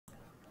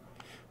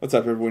What's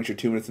up, everyone? It's your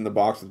 2 minutes in the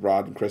box with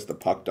Rod and Chris, the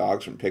Puck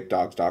Dogs from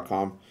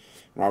PickDogs.com.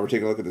 Rod, we're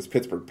taking a look at this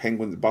Pittsburgh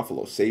Penguins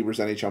Buffalo Sabres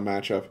NHL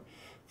matchup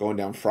going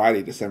down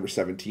Friday, December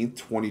 17th,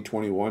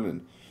 2021.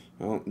 And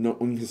well,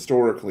 knowing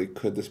historically,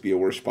 could this be a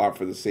worse spot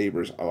for the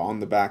Sabres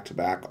on the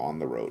back-to-back on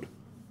the road?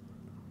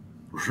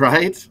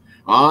 Right?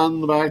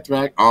 On the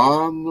back-to-back,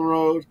 on the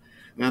road.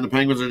 And the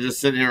Penguins are just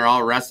sitting here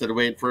all rested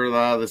waiting for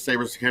the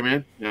Sabres to come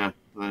in. Yeah.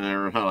 And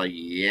they're like,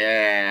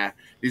 yeah.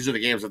 These are the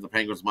games that the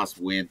Penguins must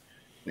win.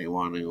 They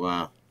want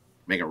to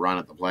make a run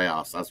at the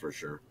playoffs, that's for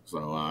sure.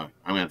 So I'm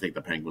going to take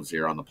the Penguins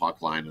here on the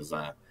puck line as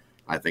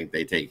I think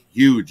they take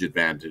huge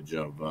advantage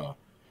of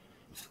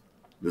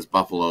this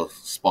Buffalo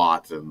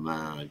spot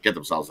and get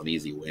themselves an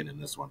easy win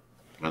in this one.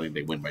 I think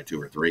they win by 2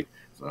 or 3.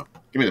 So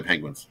give me the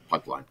Penguins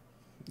puck line.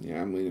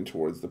 Yeah, I'm leaning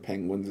towards the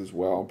Penguins as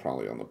well,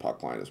 probably on the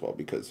puck line as well,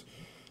 because,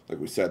 like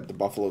we said, the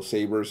Buffalo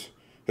Sabres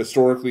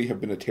historically have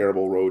been a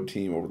terrible road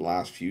team over the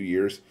last few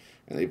years,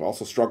 and they've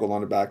also struggled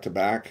on a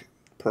back-to-back.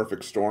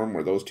 Perfect storm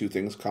where those two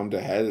things come to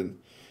head, and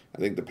I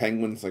think the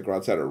Penguins, like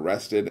Rod said, are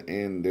rested,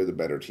 and they're the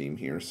better team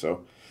here.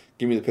 So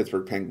give me the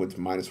Pittsburgh Penguins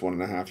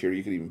 -1.5 here.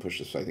 You could even push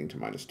this, I think, to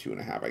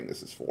 -2.5. I think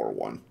this is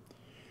 4-1.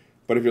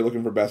 But if you're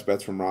looking for best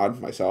bets from Rod,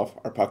 myself,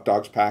 our Puck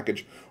Dogs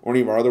package, or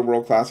any of our other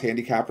world-class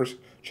handicappers,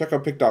 check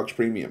out Pick Dogs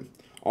Premium.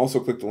 Also,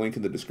 click the link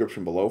in the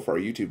description below for our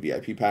YouTube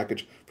VIP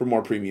package for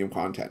more premium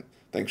content.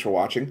 Thanks for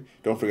watching.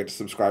 Don't forget to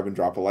subscribe and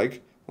drop a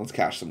like. Let's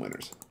cash some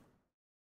winners.